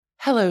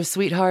Hello,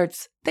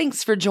 sweethearts.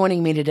 Thanks for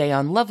joining me today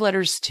on Love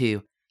Letters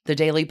 2, the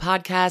daily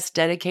podcast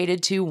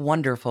dedicated to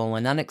wonderful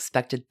and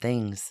unexpected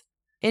things.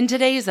 In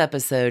today's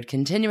episode,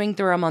 continuing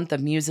through our month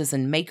of Muses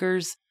and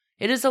Makers,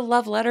 it is a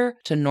love letter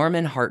to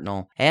Norman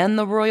Hartnell and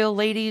the royal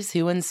ladies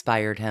who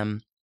inspired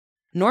him.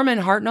 Norman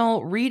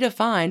Hartnell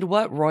redefined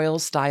what royal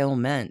style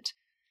meant.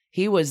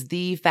 He was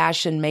the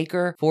fashion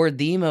maker for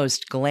the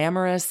most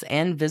glamorous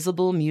and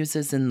visible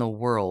muses in the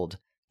world,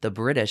 the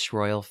British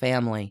royal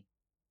family.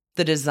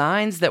 The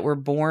designs that were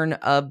born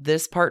of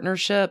this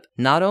partnership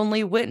not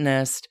only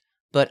witnessed,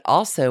 but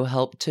also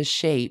helped to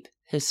shape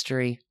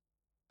history.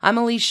 I'm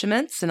Elise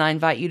Schmitz, and I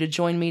invite you to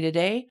join me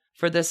today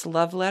for this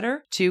love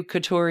letter to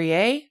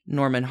Couturier,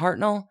 Norman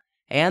Hartnell,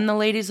 and the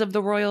ladies of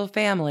the royal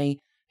family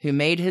who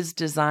made his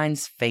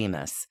designs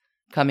famous,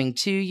 coming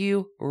to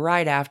you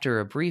right after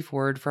a brief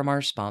word from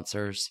our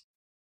sponsors.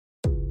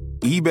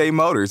 eBay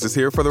Motors is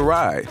here for the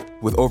ride.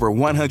 With over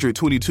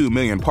 122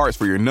 million parts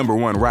for your number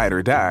one ride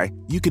or die,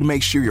 you can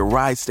make sure your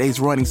ride stays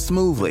running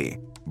smoothly.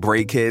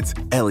 Brake kits,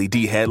 LED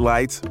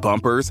headlights,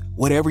 bumpers,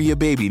 whatever your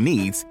baby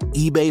needs,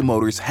 eBay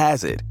Motors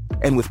has it.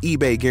 And with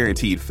eBay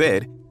Guaranteed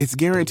Fit, it's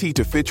guaranteed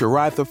to fit your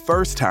ride the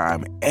first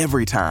time,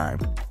 every time.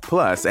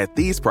 Plus, at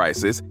these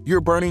prices, you're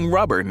burning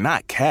rubber,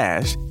 not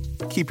cash.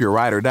 Keep your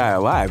ride or die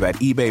alive at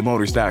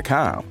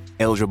ebaymotors.com.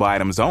 Eligible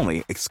items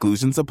only.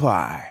 Exclusions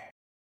apply.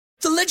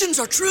 The legends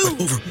are true.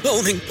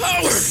 Overwhelming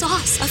power! The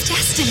sauce of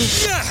destiny.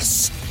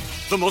 Yes!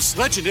 The most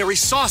legendary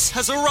sauce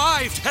has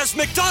arrived as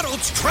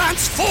McDonald's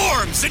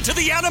transforms into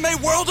the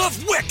anime world of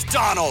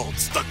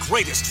WickDonald's. The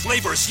greatest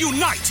flavors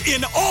unite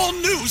in all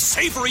new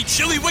savory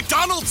chili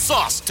McDonald's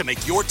sauce to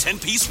make your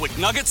 10-piece Wick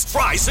Nuggets,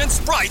 fries, and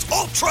Sprite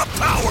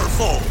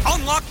ultra-powerful.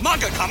 Unlock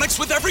manga comics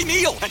with every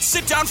meal and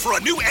sit down for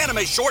a new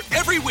anime short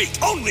every week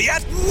only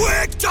at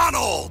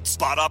WickDonald's.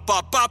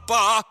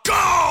 Ba-da-ba-ba-ba,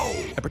 go!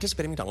 At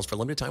participating McDonald's for a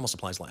limited time while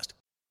supplies last.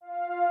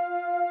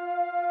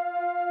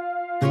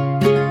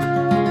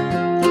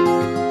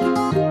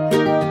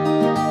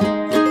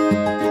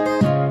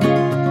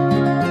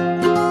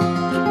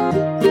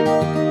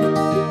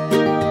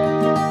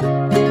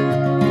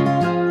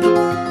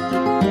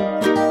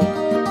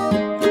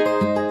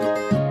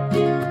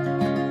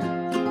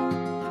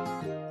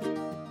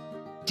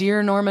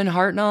 Dear Norman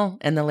Hartnell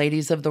and the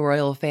ladies of the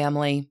royal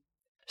family,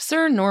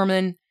 Sir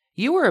Norman,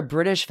 you were a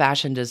British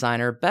fashion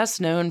designer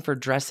best known for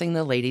dressing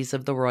the ladies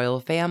of the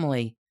royal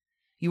family.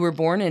 You were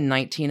born in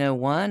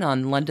 1901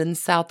 on London's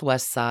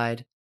southwest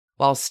side.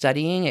 While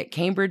studying at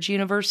Cambridge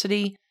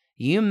University,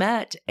 you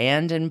met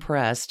and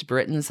impressed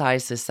Britain's high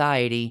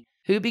society,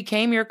 who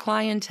became your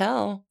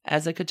clientele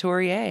as a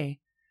couturier.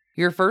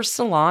 Your first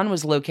salon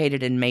was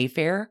located in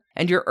Mayfair,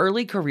 and your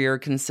early career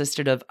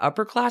consisted of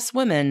upper-class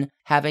women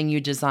having you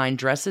design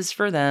dresses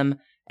for them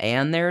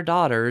and their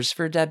daughters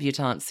for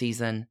debutante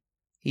season.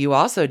 You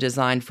also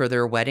designed for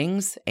their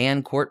weddings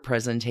and court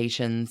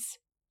presentations.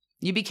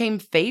 You became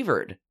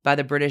favored by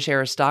the British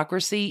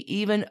aristocracy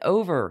even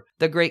over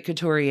the great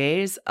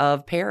couturiers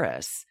of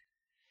Paris.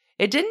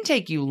 It didn't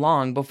take you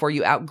long before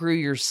you outgrew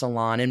your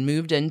salon and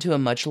moved into a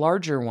much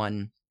larger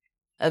one.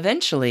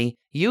 Eventually,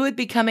 you would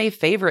become a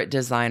favorite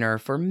designer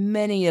for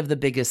many of the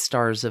biggest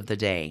stars of the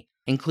day,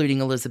 including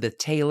Elizabeth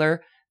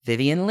Taylor,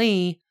 Vivian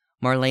Leigh,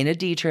 Marlene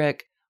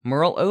Dietrich,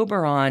 Merle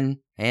Oberon,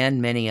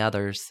 and many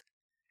others.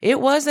 It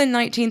was in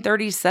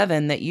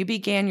 1937 that you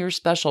began your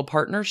special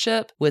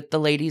partnership with the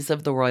ladies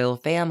of the royal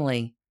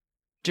family.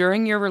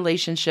 During your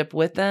relationship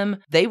with them,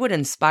 they would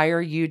inspire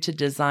you to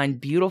design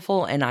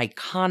beautiful and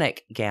iconic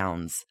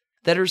gowns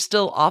that are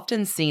still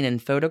often seen in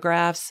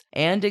photographs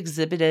and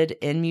exhibited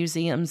in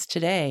museums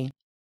today.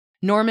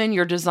 Norman,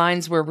 your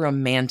designs were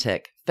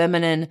romantic,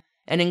 feminine,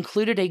 and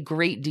included a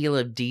great deal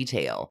of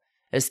detail,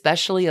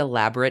 especially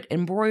elaborate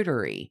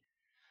embroidery.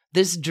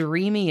 This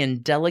dreamy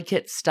and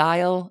delicate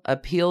style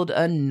appealed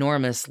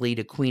enormously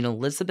to Queen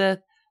Elizabeth,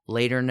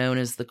 later known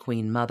as the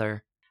Queen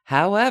Mother.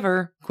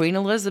 However, Queen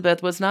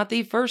Elizabeth was not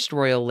the first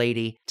royal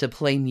lady to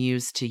play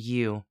muse to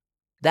you.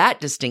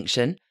 That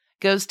distinction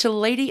goes to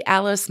Lady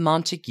Alice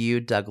Montague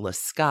Douglas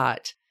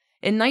Scott.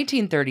 In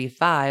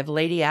 1935,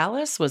 Lady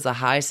Alice was a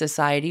high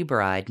society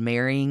bride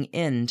marrying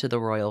into the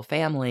royal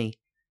family.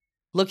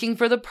 Looking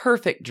for the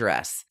perfect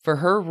dress for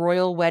her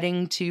royal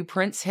wedding to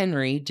Prince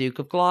Henry, Duke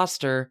of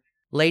Gloucester,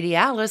 Lady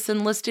Alice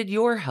enlisted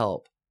your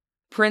help.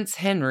 Prince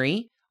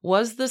Henry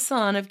was the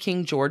son of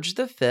King George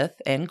V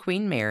and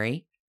Queen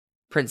Mary.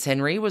 Prince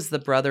Henry was the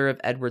brother of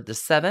Edward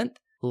VII,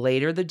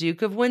 later the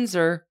Duke of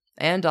Windsor,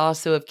 and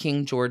also of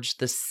King George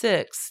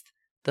VI,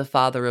 the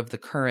father of the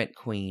current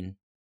queen.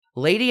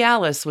 Lady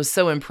Alice was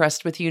so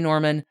impressed with you,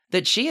 Norman,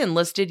 that she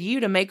enlisted you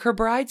to make her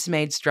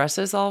bridesmaids'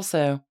 dresses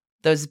also.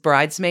 Those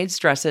bridesmaids'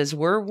 dresses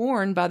were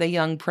worn by the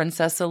young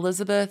Princess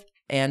Elizabeth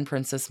and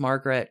Princess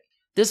Margaret.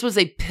 This was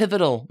a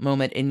pivotal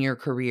moment in your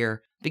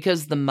career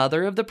because the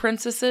mother of the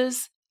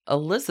princesses,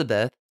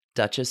 Elizabeth,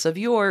 Duchess of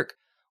York,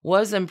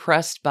 was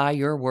impressed by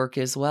your work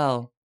as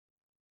well.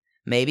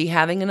 Maybe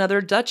having another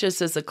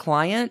duchess as a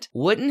client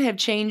wouldn't have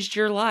changed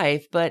your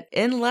life, but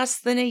in less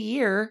than a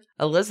year,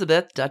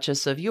 Elizabeth,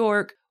 Duchess of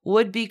York,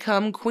 would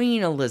become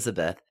Queen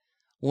Elizabeth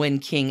when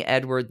King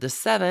Edward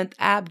VII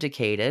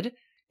abdicated,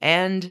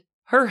 and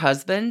her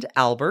husband,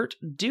 Albert,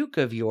 Duke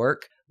of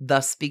York,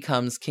 thus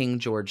becomes King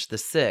George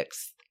VI.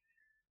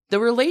 The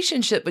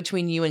relationship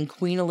between you and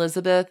Queen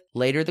Elizabeth,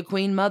 later the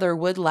Queen Mother,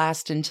 would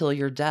last until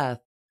your death.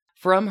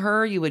 From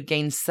her, you would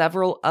gain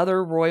several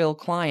other royal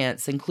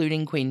clients,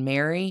 including Queen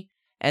Mary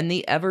and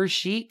the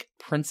ever-chic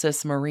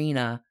Princess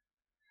Marina.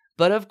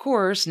 But of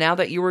course, now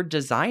that you were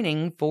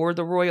designing for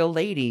the royal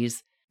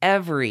ladies,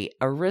 every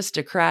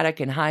aristocratic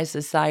and high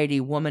society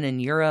woman in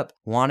Europe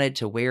wanted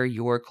to wear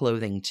your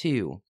clothing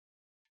too.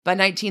 By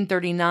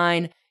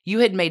 1939, you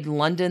had made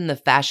London the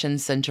fashion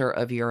center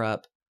of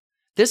Europe.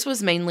 This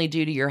was mainly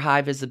due to your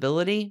high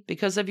visibility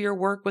because of your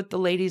work with the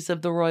ladies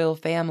of the royal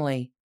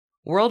family.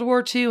 World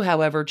War II,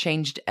 however,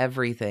 changed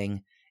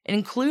everything,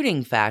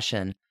 including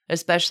fashion,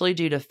 especially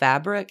due to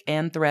fabric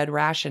and thread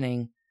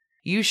rationing.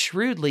 You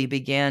shrewdly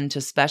began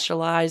to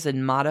specialize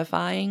in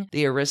modifying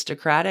the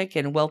aristocratic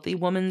and wealthy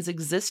woman's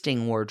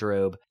existing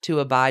wardrobe to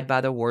abide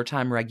by the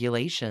wartime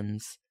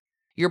regulations.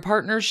 Your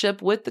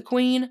partnership with the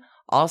Queen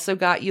also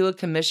got you a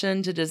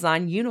commission to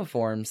design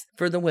uniforms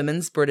for the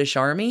Women's British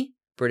Army,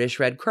 British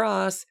Red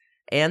Cross,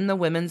 and the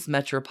Women's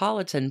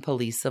Metropolitan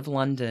Police of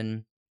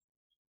London.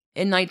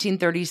 In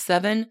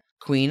 1937,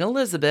 Queen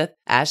Elizabeth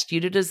asked you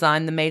to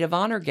design the maid of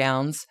honor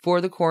gowns for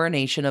the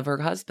coronation of her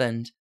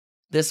husband.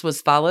 This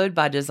was followed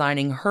by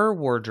designing her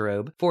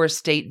wardrobe for a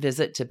state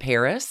visit to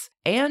Paris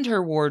and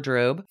her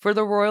wardrobe for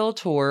the royal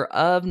tour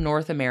of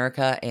North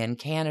America and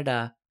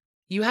Canada.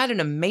 You had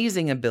an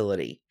amazing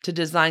ability to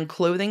design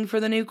clothing for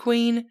the new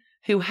queen,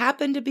 who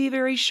happened to be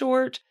very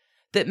short,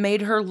 that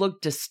made her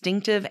look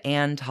distinctive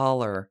and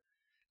taller.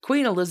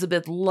 Queen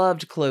Elizabeth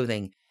loved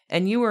clothing,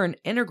 and you were an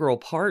integral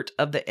part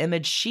of the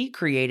image she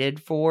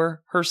created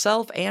for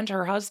herself and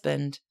her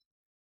husband.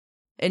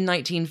 In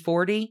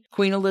 1940,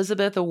 Queen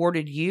Elizabeth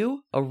awarded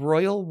you a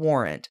royal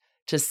warrant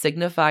to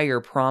signify your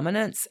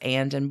prominence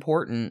and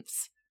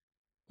importance.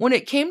 When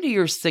it came to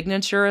your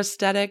signature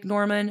aesthetic,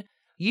 Norman,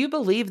 you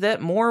believed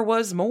that more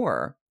was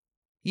more.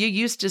 You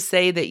used to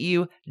say that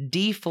you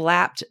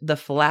deflapped the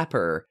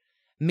flapper,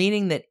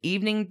 meaning that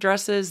evening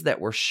dresses that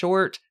were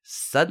short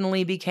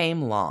suddenly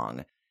became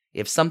long.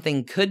 If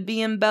something could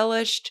be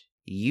embellished,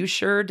 you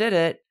sure did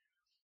it.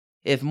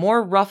 If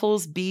more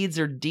ruffles, beads,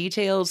 or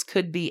details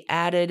could be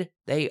added,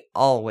 they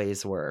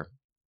always were.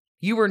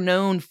 You were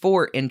known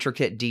for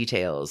intricate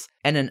details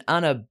and an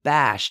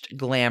unabashed,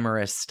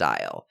 glamorous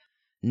style.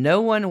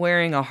 No one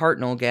wearing a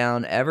Hartnell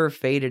gown ever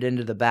faded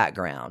into the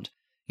background.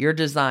 Your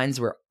designs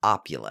were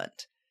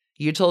opulent.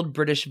 You told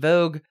British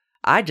Vogue,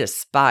 "I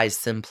despise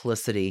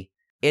simplicity.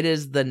 It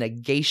is the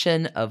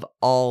negation of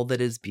all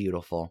that is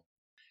beautiful."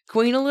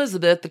 Queen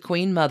Elizabeth, the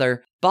Queen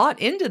Mother, bought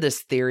into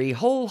this theory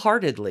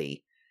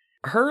wholeheartedly.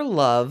 Her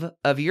love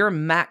of your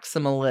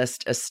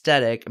maximalist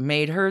aesthetic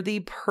made her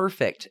the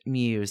perfect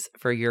muse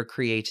for your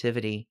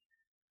creativity.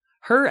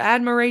 Her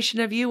admiration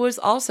of you was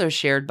also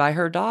shared by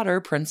her daughter,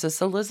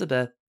 Princess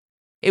Elizabeth.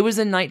 It was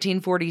in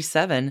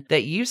 1947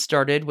 that you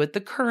started with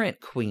the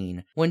current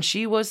queen, when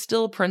she was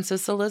still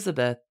Princess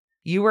Elizabeth.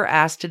 You were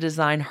asked to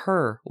design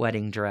her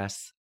wedding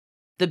dress.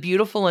 The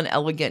beautiful and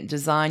elegant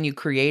design you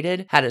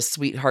created had a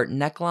sweetheart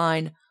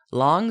neckline,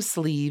 long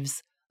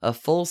sleeves, a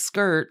full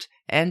skirt,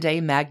 and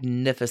a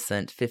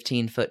magnificent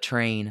 15-foot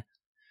train.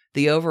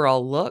 The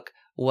overall look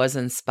was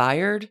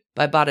inspired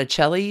by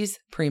Botticelli's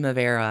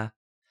Primavera.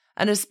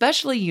 An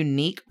especially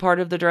unique part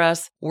of the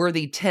dress were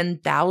the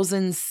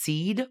 10,000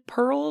 seed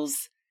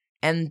pearls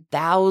and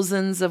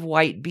thousands of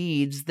white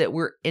beads that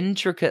were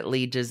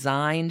intricately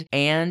designed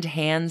and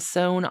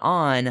hand-sewn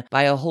on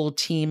by a whole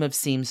team of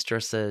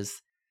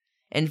seamstresses.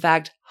 In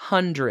fact,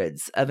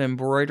 hundreds of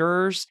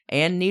embroiderers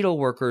and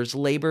needleworkers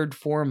labored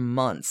for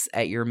months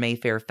at your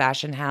Mayfair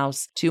fashion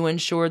house to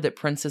ensure that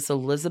Princess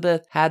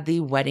Elizabeth had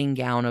the wedding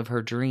gown of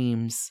her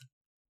dreams.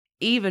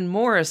 Even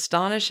more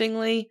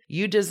astonishingly,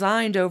 you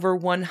designed over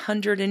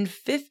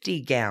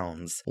 150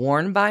 gowns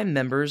worn by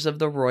members of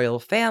the royal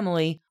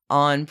family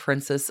on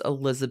Princess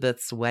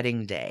Elizabeth's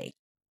wedding day.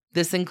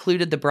 This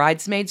included the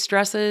bridesmaids'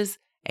 dresses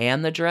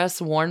and the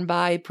dress worn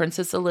by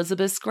Princess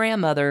Elizabeth's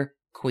grandmother,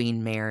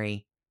 Queen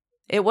Mary.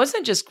 It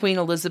wasn't just Queen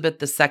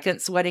Elizabeth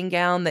II's wedding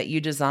gown that you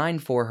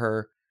designed for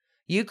her.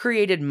 You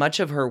created much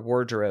of her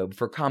wardrobe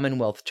for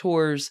Commonwealth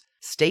tours,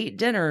 state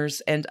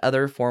dinners, and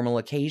other formal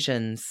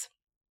occasions.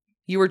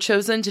 You were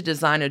chosen to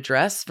design a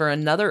dress for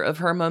another of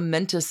her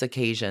momentous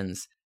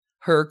occasions,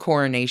 her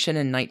coronation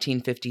in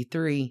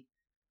 1953.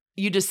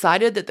 You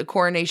decided that the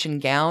coronation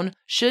gown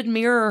should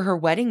mirror her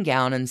wedding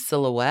gown in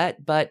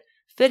silhouette, but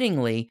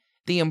fittingly,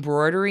 the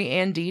embroidery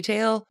and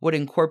detail would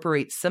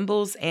incorporate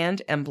symbols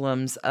and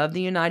emblems of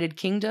the United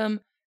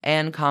Kingdom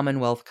and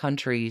Commonwealth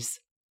countries.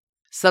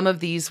 Some of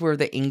these were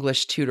the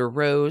English Tudor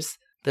rose,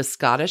 the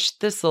Scottish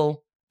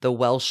thistle, the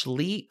Welsh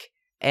leek,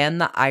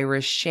 and the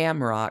Irish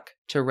shamrock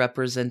to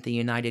represent the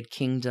United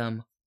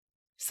Kingdom.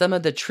 Some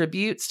of the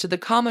tributes to the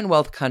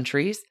Commonwealth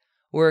countries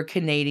were a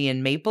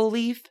Canadian maple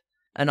leaf,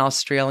 an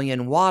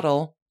Australian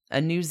wattle, a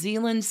New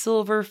Zealand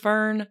silver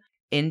fern,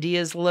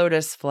 India's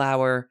lotus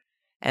flower,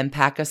 and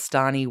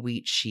Pakistani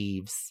wheat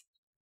sheaves.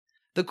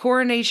 The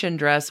coronation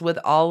dress, with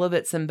all of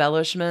its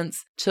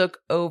embellishments, took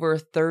over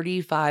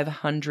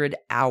 3,500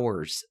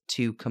 hours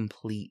to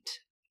complete.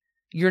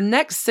 Your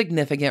next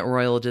significant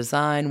royal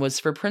design was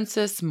for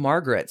Princess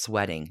Margaret's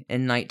wedding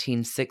in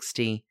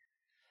 1960.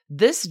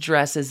 This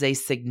dress is a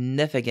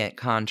significant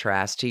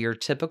contrast to your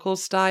typical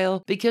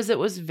style because it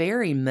was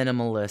very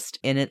minimalist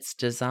in its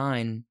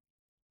design.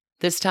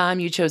 This time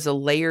you chose a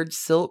layered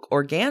silk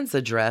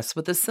organza dress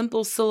with a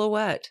simple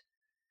silhouette.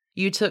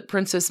 You took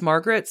Princess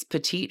Margaret's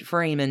petite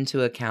frame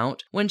into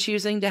account when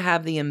choosing to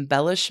have the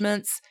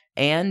embellishments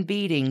and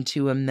beading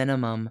to a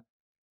minimum.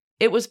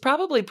 It was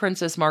probably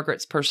Princess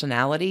Margaret's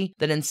personality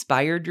that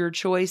inspired your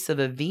choice of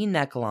a V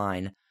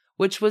neckline,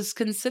 which was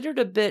considered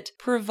a bit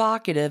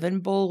provocative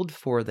and bold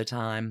for the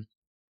time.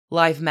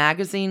 Life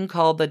magazine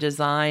called the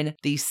design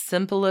the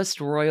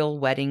simplest royal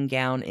wedding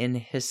gown in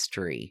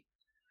history.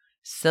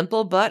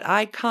 Simple but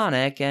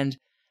iconic, and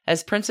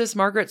as Princess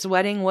Margaret's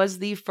wedding was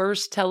the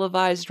first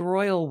televised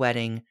royal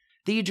wedding,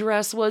 the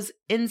dress was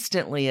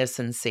instantly a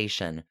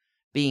sensation,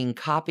 being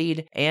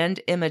copied and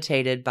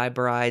imitated by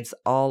brides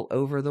all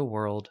over the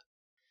world.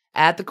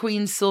 At the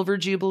Queen's Silver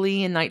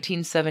Jubilee in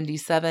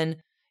 1977,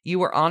 you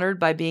were honored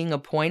by being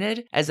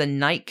appointed as a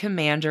Knight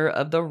Commander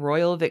of the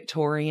Royal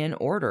Victorian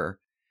Order,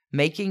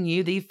 making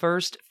you the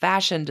first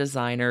fashion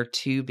designer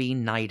to be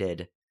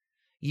knighted.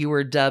 You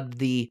were dubbed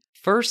the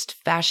First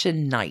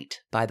Fashion Knight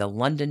by the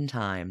London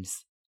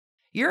Times.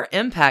 Your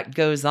impact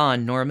goes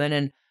on, Norman,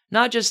 and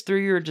not just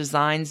through your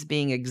designs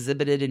being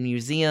exhibited in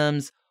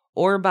museums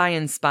or by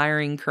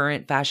inspiring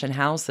current fashion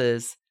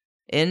houses.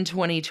 In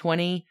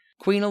 2020,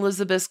 Queen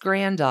Elizabeth's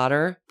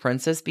granddaughter,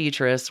 Princess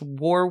Beatrice,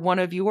 wore one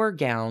of your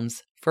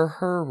gowns for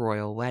her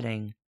royal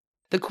wedding.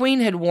 The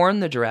Queen had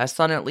worn the dress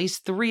on at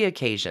least 3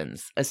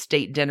 occasions: a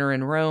state dinner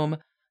in Rome,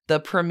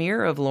 the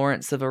premiere of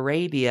Lawrence of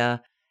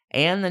Arabia,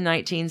 and the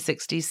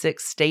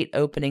 1966 state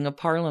opening of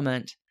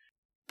Parliament.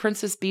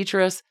 Princess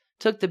Beatrice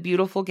took the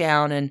beautiful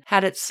gown and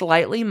had it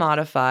slightly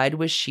modified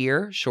with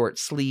sheer, short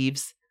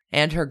sleeves,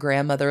 and her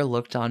grandmother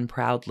looked on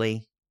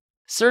proudly.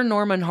 Sir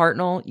Norman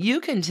Hartnell, you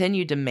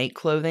continued to make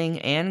clothing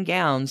and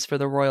gowns for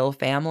the royal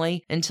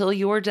family until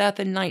your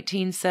death in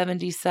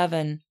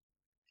 1977.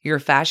 Your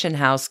fashion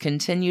house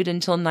continued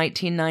until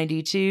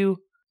 1992,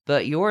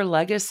 but your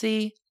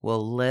legacy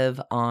will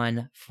live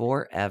on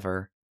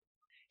forever.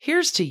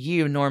 Here's to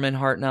you, Norman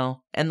Hartnell,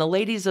 and the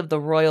ladies of the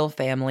royal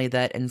family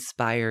that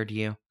inspired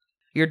you.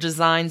 Your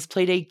designs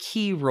played a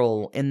key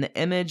role in the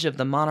image of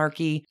the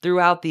monarchy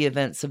throughout the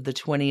events of the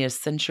 20th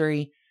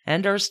century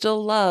and are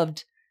still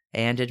loved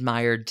and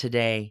admired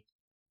today.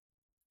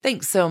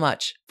 Thanks so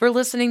much for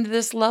listening to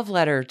this love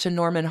letter to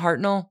Norman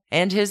Hartnell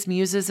and his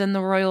muses in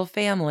the royal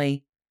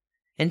family.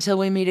 Until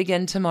we meet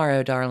again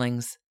tomorrow,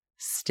 darlings,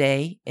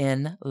 stay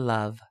in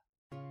love.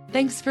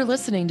 Thanks for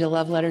listening to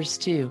Love Letters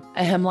 2,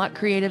 a Hemlock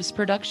Creatives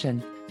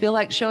production. Feel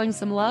like showing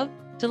some love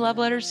to Love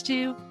Letters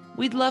 2?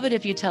 We'd love it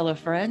if you tell a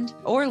friend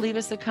or leave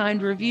us a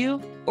kind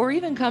review or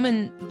even come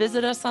and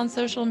visit us on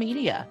social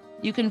media.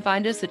 You can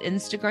find us at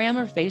Instagram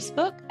or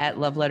Facebook at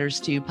Love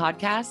Letters 2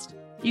 Podcast.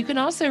 You can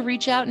also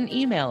reach out and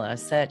email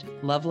us at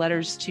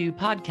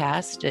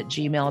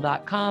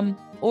loveletters2podcast@gmail.com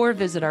or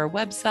visit our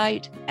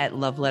website at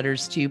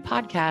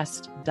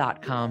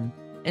loveletters2podcast.com.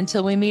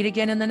 Until we meet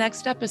again in the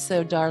next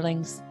episode,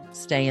 darlings,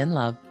 stay in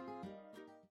love.